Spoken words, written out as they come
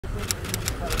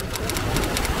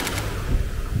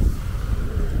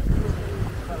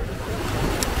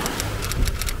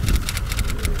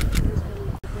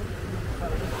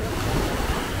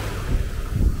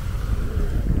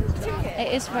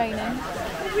It is raining.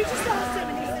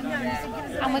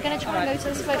 And we're going to try and go to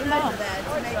this floating bar.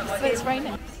 But it's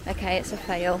raining. Okay, it's a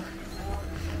fail.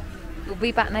 We'll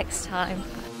be back next time.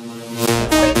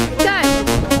 Go!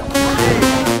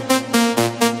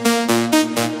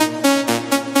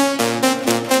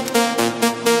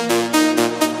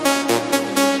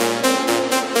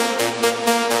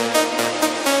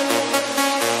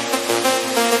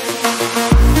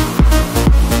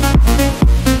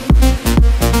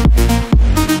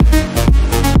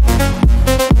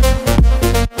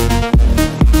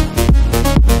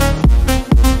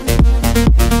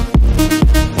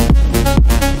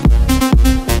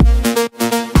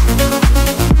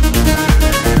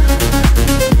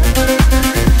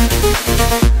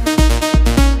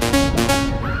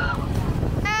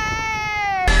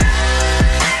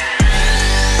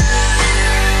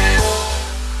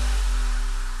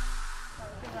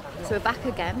 So we're back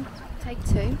again, take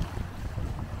two.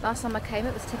 Last time I came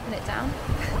it was tipping it down.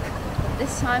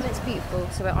 This time it's beautiful,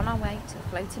 so we're on our way to the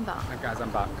floating bar. Hi guys,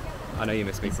 I'm back. I know you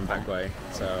missed me from Beckway,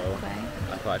 so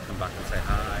I thought I'd come back and say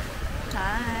hi.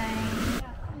 Hi.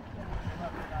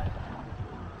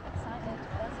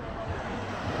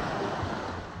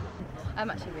 I'm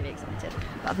actually really excited,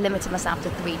 but I've limited myself to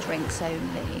 3 drinks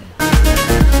only.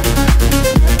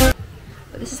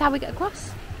 But this is how we get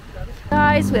across.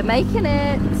 Guys, we're making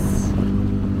it.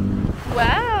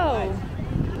 Wow.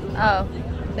 Oh,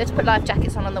 let's put life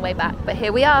jackets on the way back. But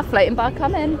here we are, floating bar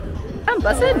coming. I'm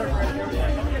buzzing.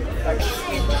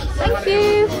 Thank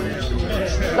you.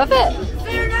 Love it.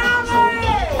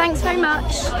 Thanks very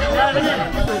much.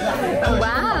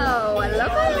 Wow, I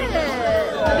love it.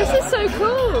 This is so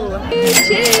cool.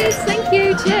 Cheers. Thank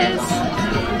you. Cheers.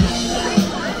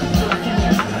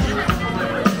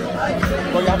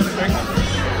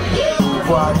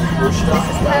 This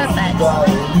is perfect.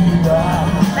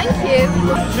 Thank you.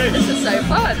 This is so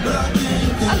fun.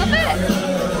 I love it.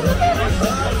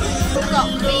 We've got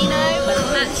vino,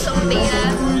 that's some beer.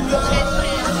 Cheers,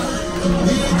 cheers.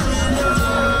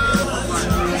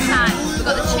 It's nice. We've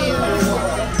got the tunes,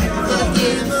 we've got the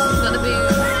views, we've got the booze.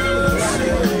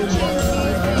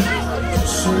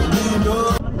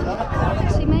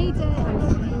 She made it.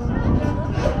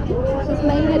 She's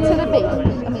made it to the beach.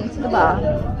 I mean to the bar.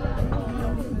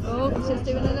 She's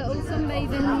doing a little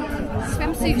sunbathing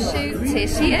swimsuit shoot. Here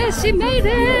she is, she made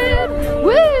it!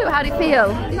 Woo! How do you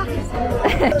feel?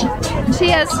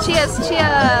 Cheers, cheers,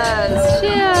 cheers!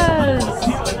 Cheers!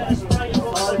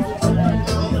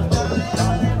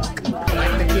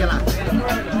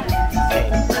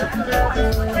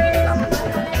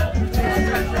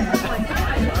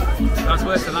 That was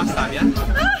worse than last time, yeah?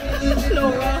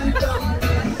 Laura!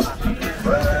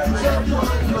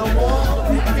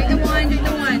 Drink the wine, drink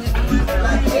the wine.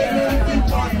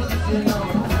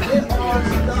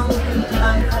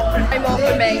 No more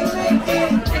for me.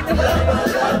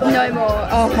 No more.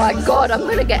 Oh my god, I'm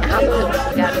gonna get hammered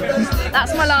again.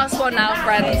 That's my last one now,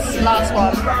 friends. Last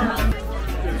one.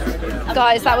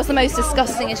 Guys, that was the most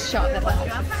disgustingest shot I've ever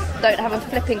had. Don't have a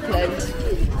flipping clue.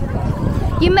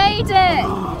 You made it!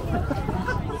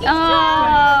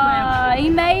 Ah, he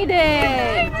made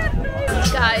it!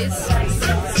 Guys,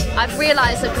 I've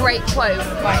realised a great quote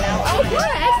right now. Oh,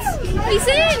 Pet! He's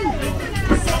in!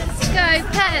 Go,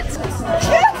 Pet!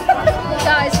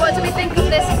 Guys, what do we think of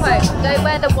this quote? Go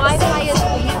where the Wi-Fi is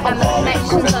weak and the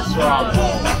connections are strong.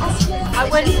 I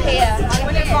wouldn't hear. I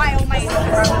wouldn't write on my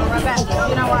Instagram, Rebecca.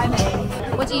 You know what I mean?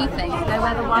 What do you think? Go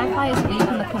where the Wi-Fi is weak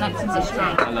and the connections are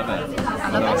strong. I love it. I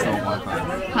love it. It's not Wi-Fi.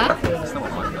 Huh? It's not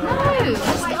Wi-Fi.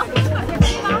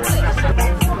 No, let's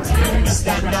get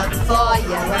stand up for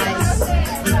your rights.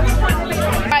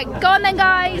 Right, go on then,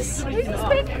 guys.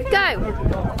 Go.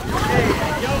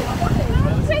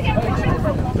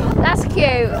 That's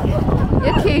cute.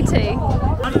 You're cutie.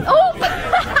 Oh!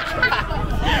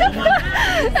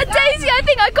 Daisy, I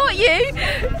think I got you.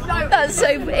 That's so.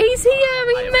 He's here.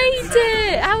 He made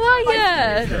it. How are you?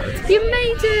 You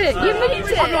made it. You made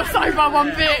it. I'm not sorry about one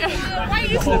bit.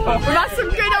 That's some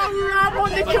good old ram on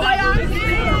the kayak.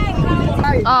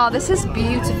 Oh, this is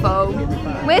beautiful.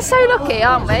 We're so lucky,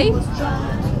 aren't we?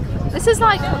 This is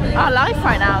like our life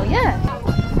right now, yeah.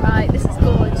 Right, this is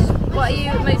gorgeous. What are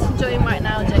you most enjoying right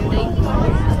now, Jodie?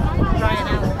 Trying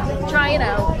out. Trying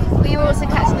out. But you're also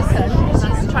catching the sun.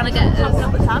 She's trying to get us.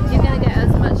 You're going to get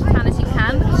as much tan as you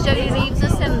can. Jodie leaves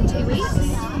us in 2 weeks. Is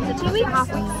it 2 weeks?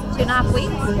 2.5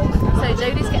 weeks. So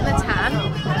Jodie's getting a tan.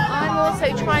 I'm also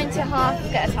trying to half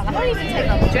get a tan. I haven't even taken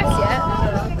off the dress yet,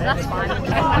 but that's fine.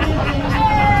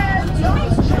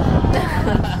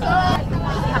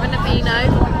 Having a vino.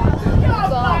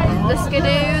 Got the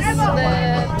skidoos, the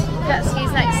jet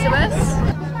skis next to us.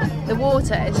 The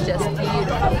water is just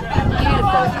beautiful,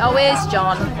 beautiful. Oh, here's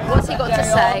John. What's he got to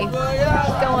say?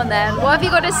 Go on then. What have you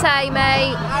got to say,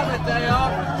 mate?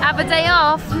 Have a day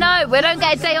off? No, we don't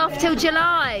get a day off till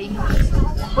July.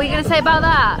 What are you going to say about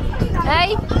that?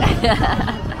 Hey?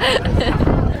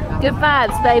 Good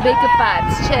vibes, baby, good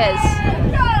vibes. Cheers.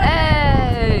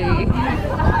 Hey!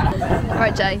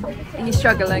 Right, Jay, are you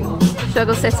struggling?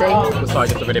 Struggle City? Sorry,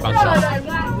 just a really bad shot.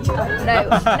 No,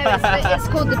 it's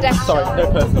called the Death Sorry, Shot. no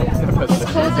personal. It's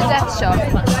called the Death Shot.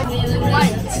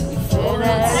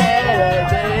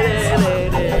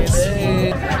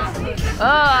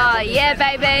 Oh, yeah,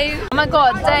 baby. Oh my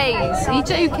God, Days, are you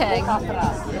joking?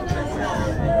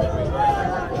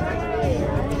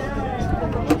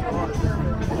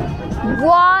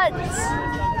 What?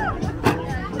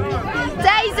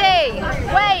 Daisy!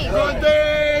 Wait!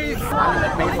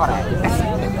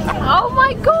 Oh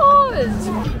my God!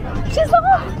 She's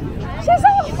off! She's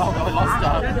off!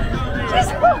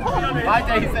 She's off! Bye,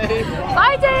 Daisy.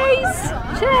 Bye, Days!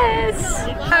 Cheers!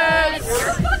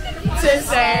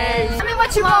 Tell me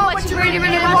what you want, what you really,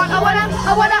 really want. I wanna.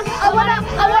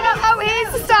 Oh,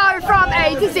 here's the star from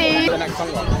A to Z. The next song,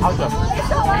 I'll jump.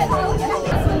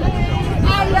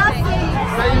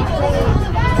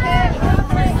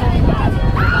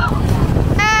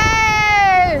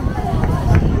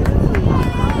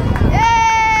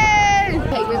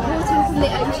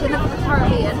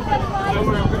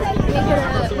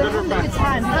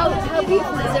 How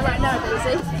beautiful is it right now,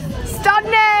 Daisy?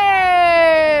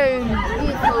 Stunning!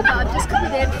 Beautiful, but I've just come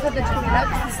in for the toilet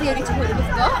because it's the only toilet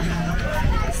we've got.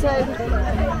 So,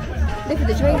 live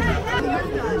the dream.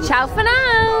 Ciao for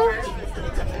now!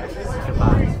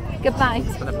 Goodbye.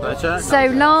 It's been a pleasure. So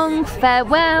long,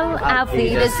 farewell, Auf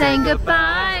Wiedersehen,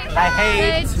 goodbye. I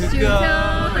hate to go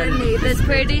and leave this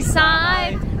pretty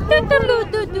side.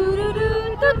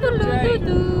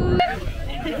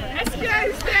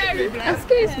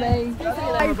 Excuse me.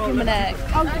 Open my neck.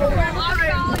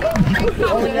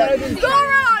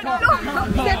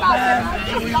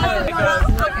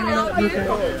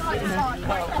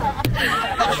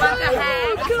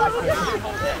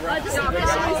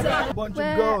 Bunch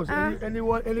of girls.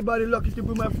 Anybody lucky to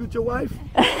be my future wife?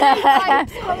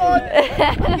 Come on.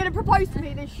 You're going to propose to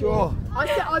me this year. Sure.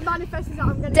 I manifested that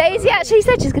I'm going to. Daisy actually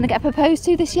said she's going to get proposed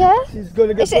to this year. She's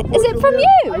gonna get Is it from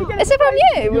you? Is it from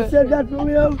You you? said that for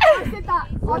real? I said that.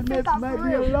 I said that Might for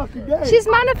be a real. lucky day. She's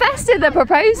manifested the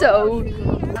proposal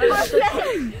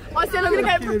I said I'm going to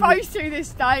get proposed to this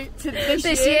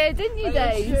this year, didn't you,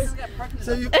 Days?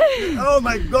 So you, oh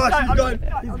my gosh, he's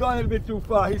gone a little bit too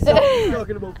far. He's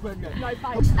talking about pregnant.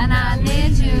 And I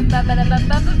need you, and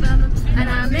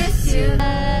I miss you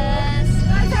tonight.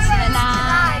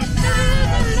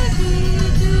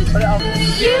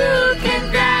 You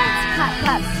can dance, clap,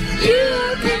 clap.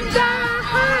 You can dance.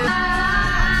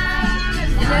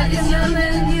 Let the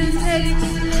music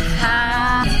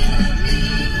high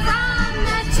from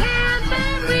the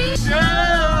tambourine.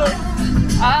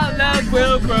 Our love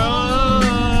will grow.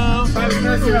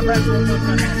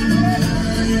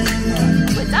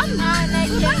 We're done.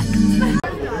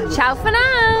 Ciao for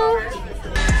now.